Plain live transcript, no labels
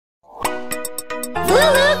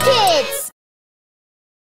LooLoo Kids!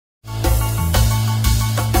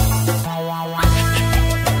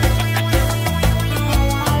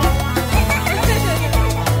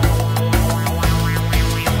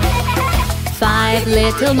 5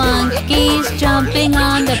 little monkeys jumping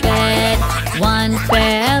on the bed. One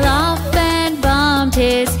fell off and bumped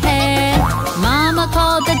his head. Mama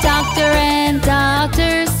called the doctor and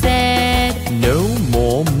doctor said, "No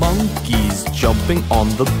more monkeys jumping on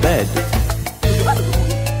the bed."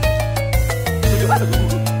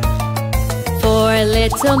 4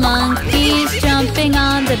 little monkeys jumping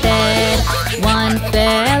on the bed. One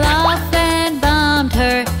fell off and bumped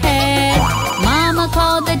her head. Mama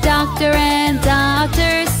called the doctor and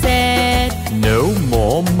doctor said, "No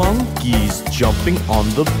more monkeys jumping on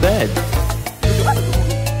the bed."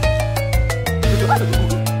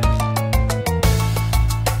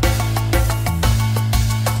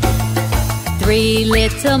 3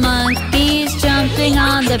 little monkeys jumping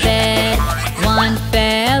on the bed. One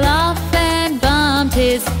fell off and bumped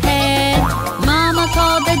his head. Mama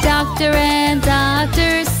called the doctor and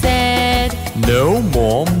doctor said, "No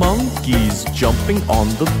more monkeys jumping on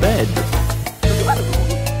the bed."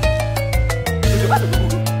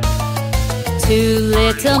 2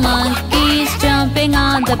 little monkeys jumping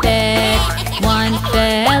on the bed. One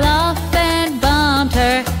fell off and bumped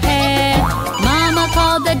her head. Mama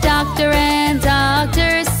called the doctor and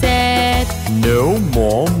doctor said, "No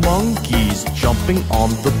more monkeys jumping on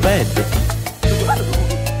the bed."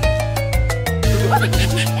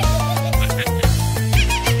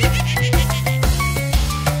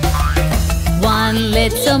 1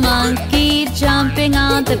 little monkey jumping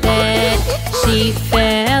on the bed. She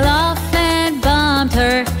fell off and bumped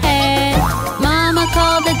her head. Mama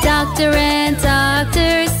called the doctor and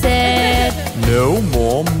doctor said, "No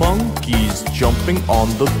more monkeys jumping on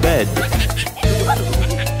the bed."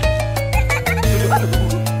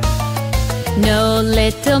 No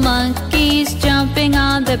little monkeys jumping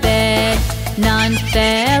on the bed. None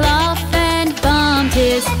fell off and bumped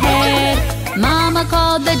his head. Mama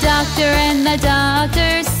called the doctor and the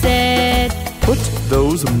doctor said, "Put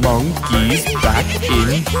those monkeys back in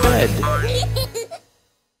bed."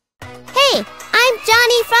 Hey, I'm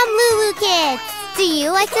Johnny from LooLoo Kids. Do you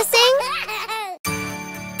like to sing?